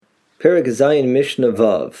Perek Zayin Mishnah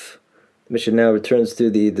Vav. The Mishnah now returns to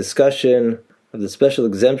the discussion of the special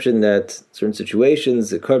exemption that in certain situations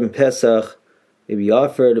the Korban Pesach may be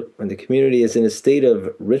offered when the community is in a state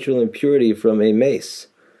of ritual impurity from a mace.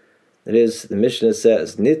 That is, the Mishnah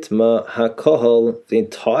says, Nitma HaKohol, the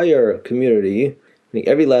entire community, meaning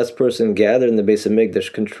every last person gathered in the Beis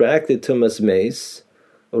HaMikdash, contracted Tumas Mace,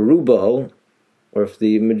 or Rubo, or if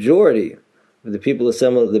the majority of the people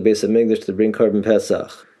assembled at the Beis HaMikdash to bring Korban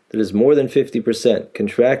Pesach, that is more than 50%,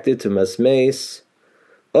 contracted Tumas Mace,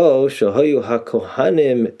 O Shahayu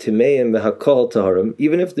HaKohanim Timeim BeHaKol Taharim,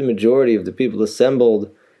 even if the majority of the people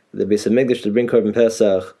assembled at the Beis HaMikdash to bring Korban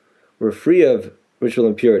Pesach were free of ritual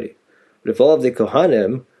impurity. But if all of the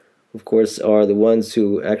Kohanim, of course, are the ones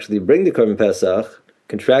who actually bring the Korban Pesach,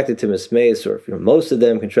 contracted Tumas Mace, or if most of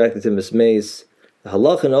them contracted Tumas Mace, the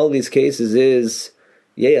halach in all these cases is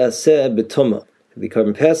Ye'aseh B'Tumah. The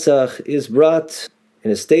Korban Pesach is brought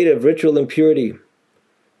in a state of ritual impurity.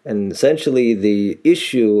 And essentially the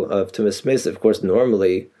issue of Tumas Mace, of course,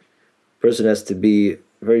 normally a person has to be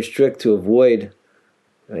very strict to avoid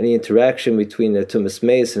any interaction between a Tumas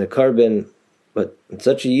Mace and a Korban. But in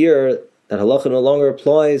such a year, that halacha no longer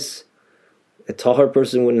applies. A tahar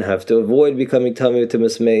person wouldn't have to avoid becoming tamei with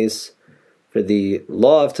Tumas Mace. For the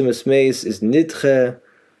law of Tumas Mace is nidche,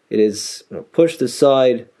 it is pushed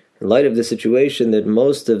aside in light of the situation that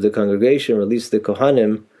most of the congregation, or at least the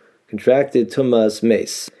Kohanim, contracted Tumas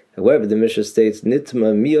Mace. However, the Mishnah states,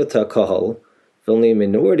 Nitma Miota Kahal, if only a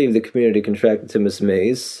minority of the community contracted Tumas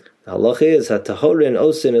Mace, the halacha is Hatahorin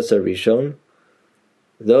Osin Asarishon,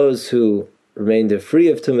 those who remained free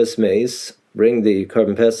of Tumas Mace bring the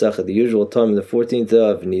Korban Pesach at the usual time, the 14th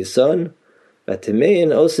of Nisan, Vatimein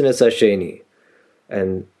Osin Asasheni,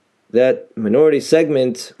 and that minority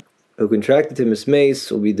segment who contracted Tumas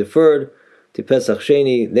Mace will be deferred to Pesach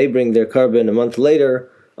Sheni. They bring their Korban a month later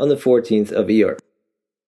on the 14th of Iyar.